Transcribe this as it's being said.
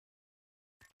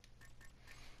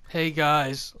Hey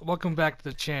guys, welcome back to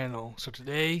the channel. So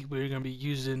today we're going to be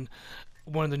using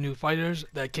one of the new fighters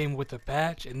that came with the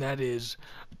patch, and that is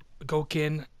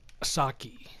Gokhan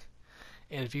Saki.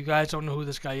 And if you guys don't know who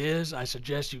this guy is, I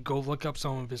suggest you go look up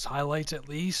some of his highlights at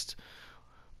least.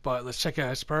 But let's check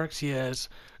out his perks. He has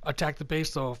Attack the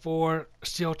Base level 4,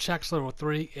 Steel Checks level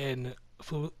 3, and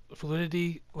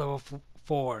Fluidity level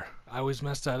 4. I always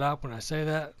mess that up when I say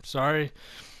that. Sorry.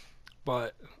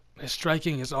 But his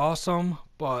striking is awesome,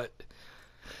 but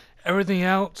everything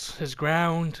else, his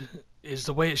ground is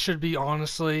the way it should be,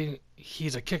 honestly.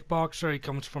 He's a kickboxer. He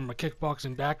comes from a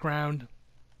kickboxing background.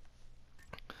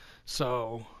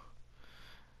 So,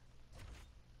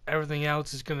 everything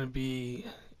else is going to be,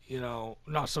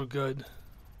 not so good.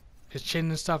 His chin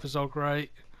and stuff is alright.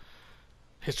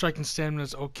 His striking stamina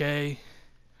is okay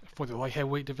for the light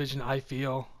heavyweight division, I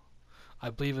feel. I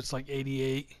believe it's like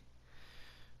 88.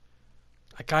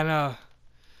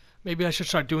 Maybe I should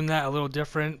start doing that a little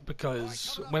different,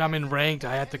 because when I'm in ranked,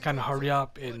 I have to kind of hurry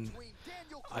up, and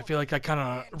I feel like I kind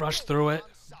of rush through it.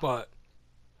 But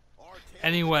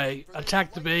anyway,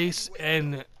 Attack the Base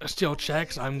and Steel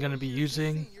Checks I'm going to be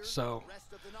using, so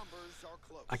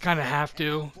I kind of have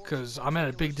to, because I'm at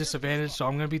a big disadvantage, so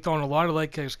I'm going to be throwing a lot of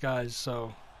leg kicks, guys,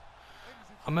 so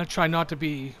I'm going to try not to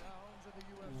be,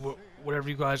 whatever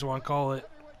you guys want to call it,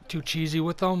 too cheesy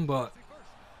with them, but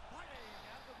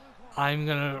I'm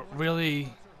gonna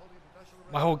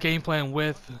my whole game plan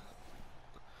with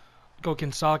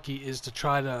Gokhan Saki is to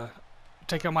try to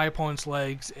take out my opponent's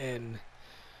legs and,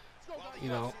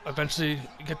 eventually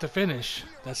get the finish.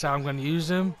 That's how I'm gonna use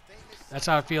him. That's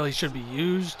how I feel he should be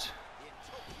used.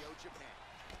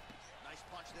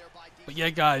 But yeah,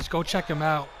 guys, go check him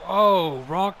out. Oh,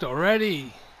 rocked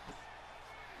already.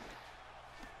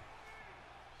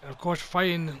 And of course,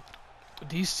 fighting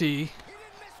DC.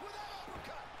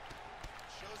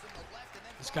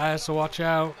 This guy has to watch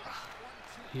out.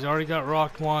 He's already got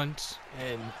rocked once,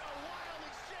 and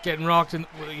getting rocked in,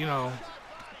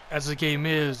 as the game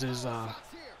is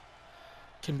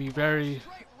can be very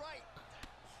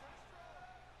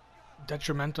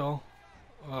detrimental.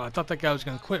 I thought that guy was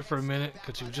gonna quit for a minute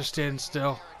because he was just standing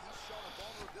still.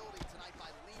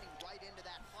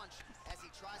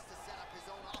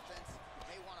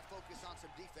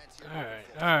 All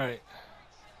right.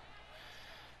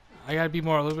 I gotta be a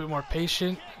little bit more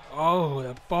patient. Oh,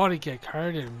 that body kick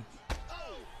hurt him.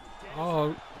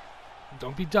 Oh,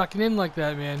 don't be ducking in like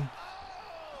that, man.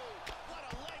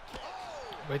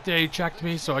 Right there, he checked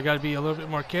me, so I gotta be a little bit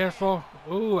more careful.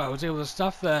 Ooh, I was able to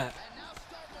stuff that.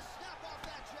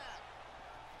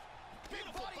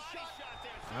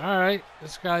 Alright,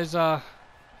 this guy's going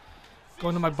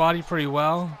to my body pretty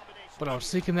well, but I was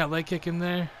seeking that leg kick in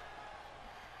there.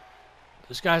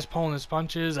 This guy's pulling his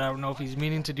punches. I don't know if he's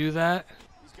meaning to do that.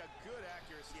 He's got good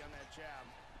accuracy on that jab.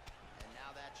 And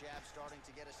now that jab starting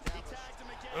to get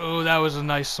established. Oh, that was a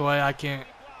nice sway. I can't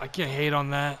hate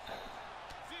on that.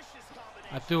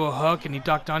 I threw a hook and he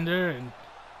ducked under, and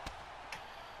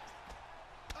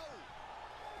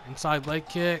inside leg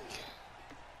kick.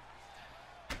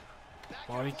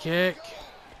 Body kick.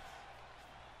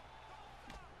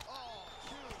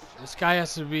 This guy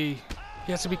has to be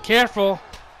careful.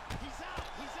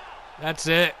 That's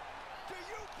it.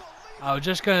 I was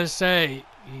just gonna say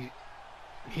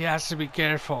he has to be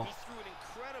careful.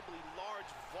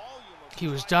 He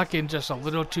was ducking just a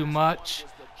little too much.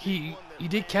 He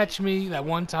did catch me that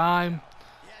one time.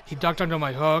 He ducked under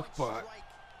my hook, but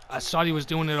I thought he was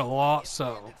doing it a lot.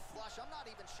 So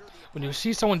when you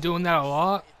see someone doing that a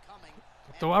lot,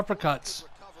 throw uppercuts.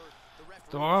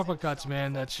 Throw uppercuts,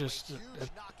 man. That's just,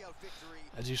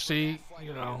 as you see,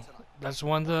 that's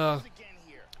one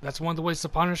of the ways to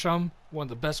punish them. One of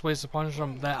the best ways to punish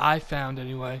them that I found,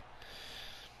 anyway.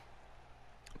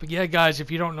 But yeah, guys,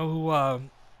 if you don't know who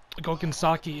Gokhan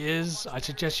Saki is, I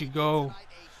suggest you go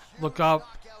look up,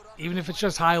 even if it's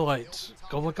just highlights.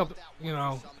 Go look up,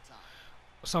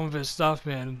 some of his stuff,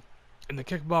 man. In the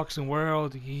kickboxing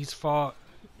world, he's fought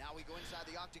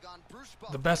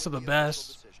the best of the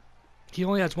best. He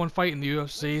only has one fight in the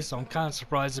UFC, so I'm kind of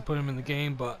surprised they put him in the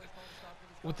game, but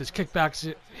with his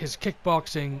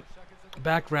kickboxing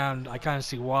background, I kind of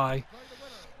see why.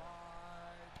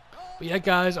 But yeah,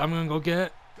 guys, I'm gonna go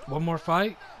get one more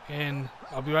fight, and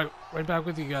I'll be right back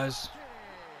with you guys.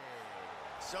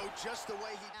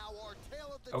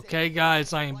 Okay,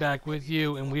 guys, I am back with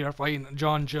you, and we are fighting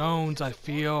Jon Jones. I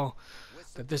feel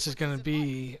that this is gonna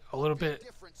be a little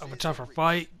bit of a tougher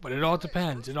fight, but it all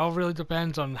depends. It all really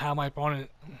depends on how my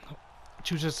opponent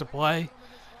chooses to play.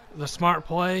 The smart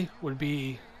play would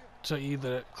be to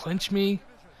either clinch me,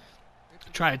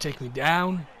 try to take me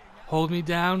down, hold me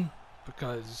down,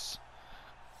 because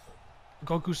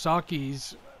Gokhan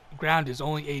Saki's ground is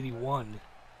only 81,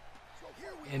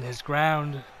 and his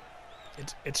ground,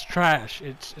 it's trash.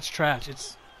 It's trash.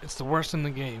 It's the worst in the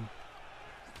game.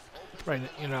 Right,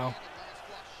 you know.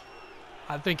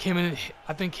 I think him and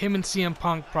CM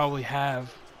Punk probably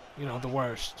have, you know, the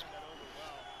worst.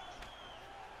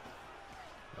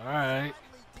 All right,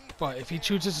 but if he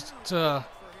chooses to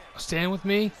stand with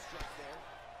me,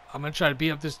 I'm gonna try to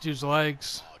beat up this dude's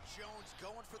legs.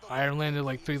 Iron landed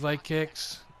like 3 leg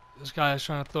kicks. This guy is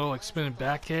trying to throw like spinning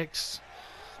back kicks.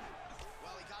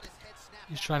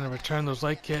 He's trying to return those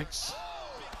leg kicks.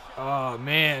 Oh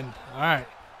man! All right.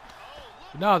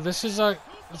 No, this is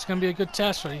it's gonna be a good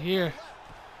test right here.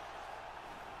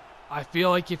 I feel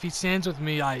like if he stands with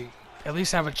me, I at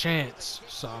least have a chance.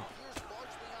 So,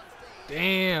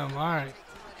 damn. All right.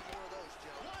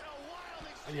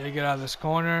 I gotta get out of this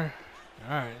corner.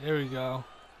 All right, there we go.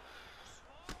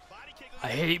 I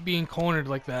hate being cornered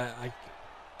like that.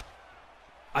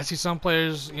 I see some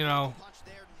players, you know,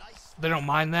 they don't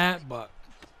mind that, but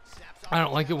I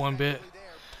don't like it one bit.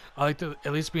 I like to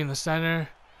at least be in the center.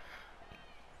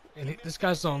 And this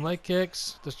guy's throwing leg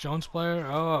kicks. This Jones player.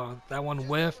 Oh, that one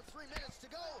whiffed.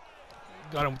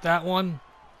 Got him with that one.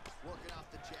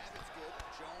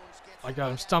 I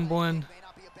got him stumbling.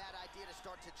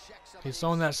 He's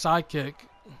throwing that side kick,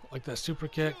 like that super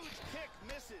kick.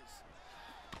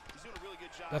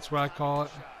 That's what I call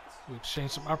it. We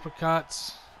exchanged some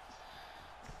uppercuts.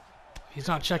 He's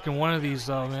not checking one of these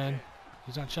though, man.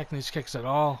 He's not checking these kicks at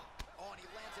all.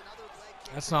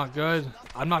 That's not good.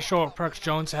 I'm not sure what perks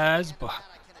Jones has, but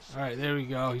alright, there we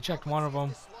go. He checked one of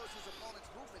them.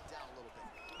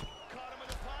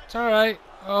 It's alright.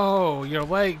 Oh, your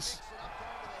legs.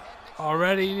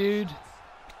 Already, dude.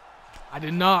 I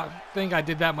did not think I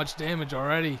did that much damage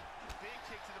already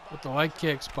with the leg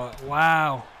kicks, but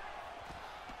wow.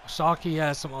 Saki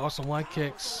has some awesome leg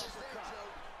kicks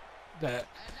that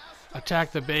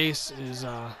attack the base. Is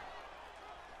I'm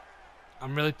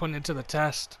really putting it to the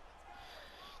test.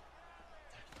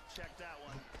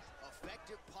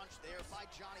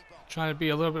 Trying to be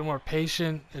a little bit more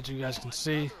patient, as you guys can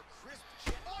see.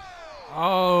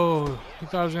 Oh, he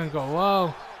thought I was going to go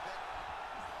low.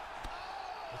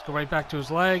 Let's go right back to his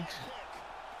leg.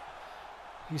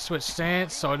 He switched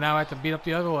stance, so now I have to beat up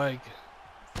the other leg.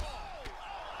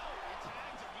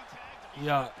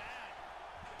 Yeah.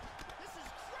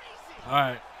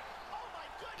 Alright.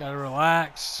 Gotta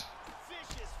relax.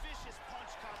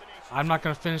 I'm not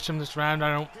going to finish him this round,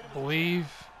 I don't believe.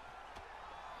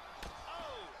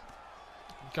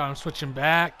 Got him switching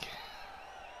back.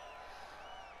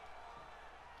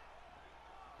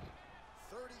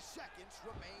 30 seconds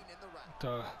remain in the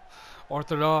round. The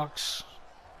orthodox.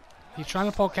 He's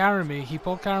trying to pull counter me. He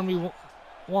pulled counter me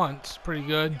once, pretty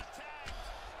good.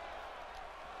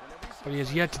 But he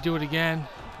has yet to do it again.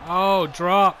 Oh,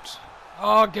 dropped.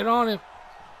 Oh, get on him.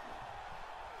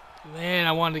 Man,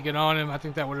 I wanted to get on him. I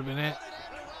think that would have been it.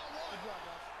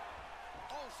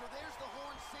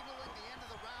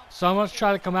 So I'm going to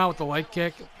try to come out with the leg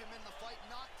kick.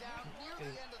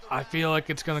 I feel like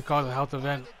it's going to cause a health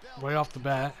event right off the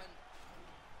bat.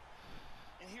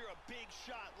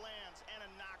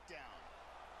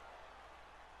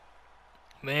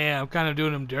 Man, I'm kind of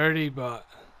doing him dirty, but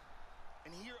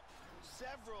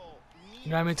you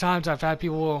know how many times I've had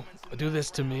people do this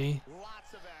to me?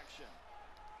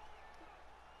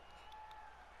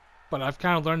 But I've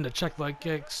kind of learned to check leg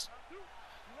kicks.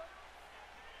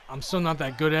 I'm still not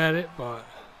that good at it, but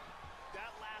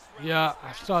yeah,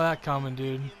 I saw that coming,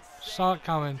 dude. Saw it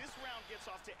coming.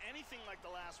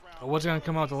 I was going to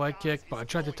come out with a leg kick, but I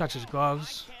tried to touch his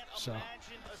gloves, so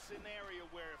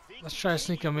let's try to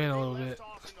sneak him in a little bit.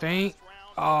 Feint.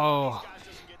 Oh,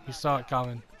 he saw it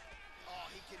coming.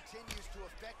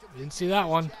 Didn't see that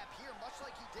one.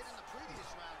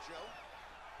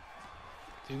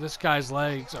 Dude, this guy's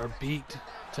legs are beat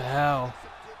to hell.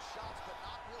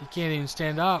 He can't even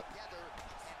stand up.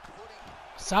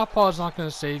 Southpaw is not going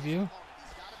to save you.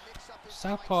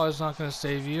 Southpaw is not going to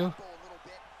save you.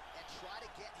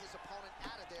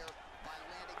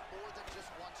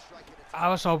 I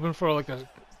was hoping for like a,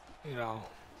 you know,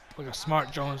 like a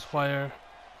smart Jones player.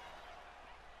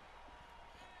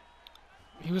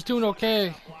 He was doing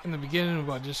okay in the beginning,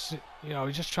 but just, you know,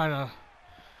 he's just trying to,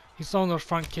 he's throwing those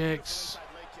front kicks.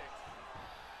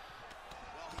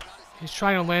 He's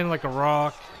trying to land like a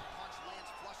rock.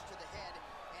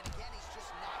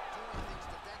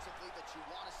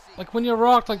 Like when you're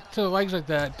rocked like to the legs like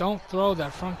that, don't throw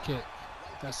that front kick,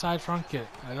 that side front kick.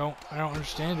 I don't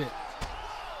understand it.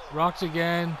 Rocked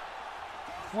again.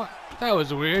 What? That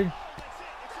was weird.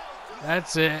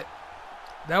 That's it.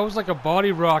 That was like a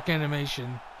body rock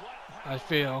animation, I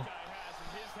feel.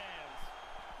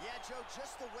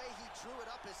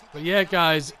 But yeah,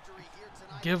 guys,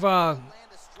 give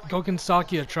Gokhan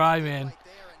Saki a try, man.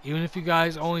 Even if you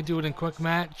guys only do it in quick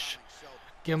match,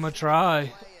 give him a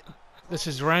try. This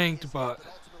is ranked, but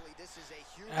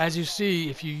as you see,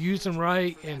 if you use them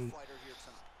right, and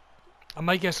I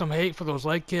might get some hate for those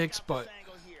leg kicks, but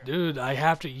dude, I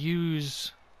have to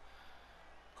use,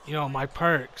 my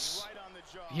perks.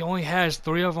 He only has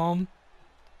 3 of them,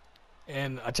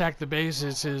 and attack the base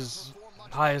is his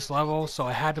highest level, so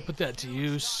I had to put that to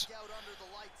use.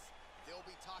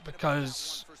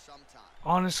 Because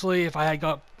honestly, if I had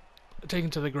got taken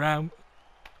to the ground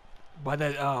by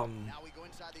that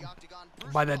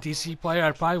DC player,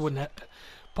 I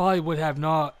probably would have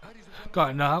not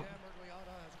gotten up.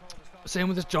 Same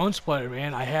with this Jones player,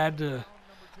 man. I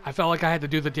felt like I had to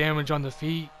do the damage on the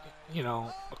feet,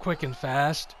 quick and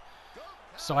fast.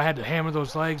 So I had to hammer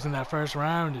those legs in that first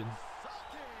round, and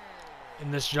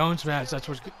in this Jones match, that's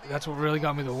what really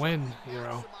got me the win.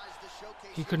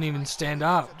 He couldn't even stand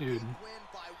up, dude.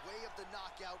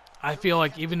 I feel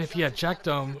like even if he had checked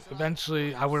him,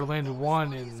 eventually I would have landed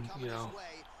one, and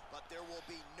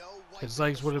his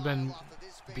legs would have been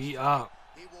beat up.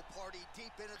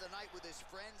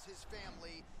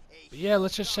 But yeah,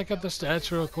 let's just check out the stats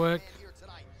real quick.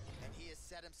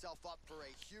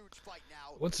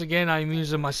 Once again, I'm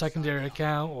using my secondary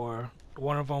account, or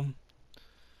one of them.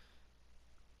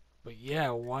 But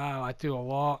yeah, wow, I threw a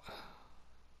lot.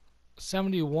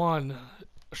 71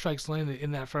 strikes landed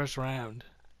in that first round,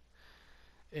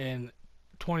 and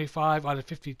 25 out of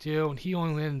 52, and he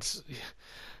only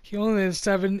landed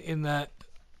 7 in that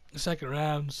second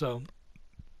round. So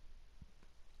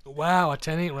wow, a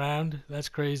 10-8 round. That's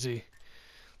crazy.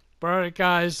 But alright,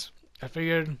 guys, I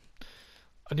figured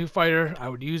a new fighter, I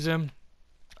would use him.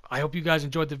 I hope you guys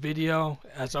enjoyed the video.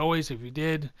 As always, if you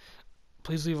did,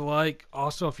 please leave a like.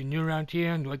 Also, if you're new around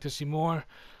here and you'd like to see more,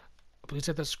 please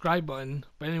hit the subscribe button.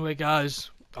 But anyway,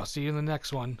 guys, I'll see you in the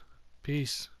next one.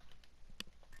 Peace.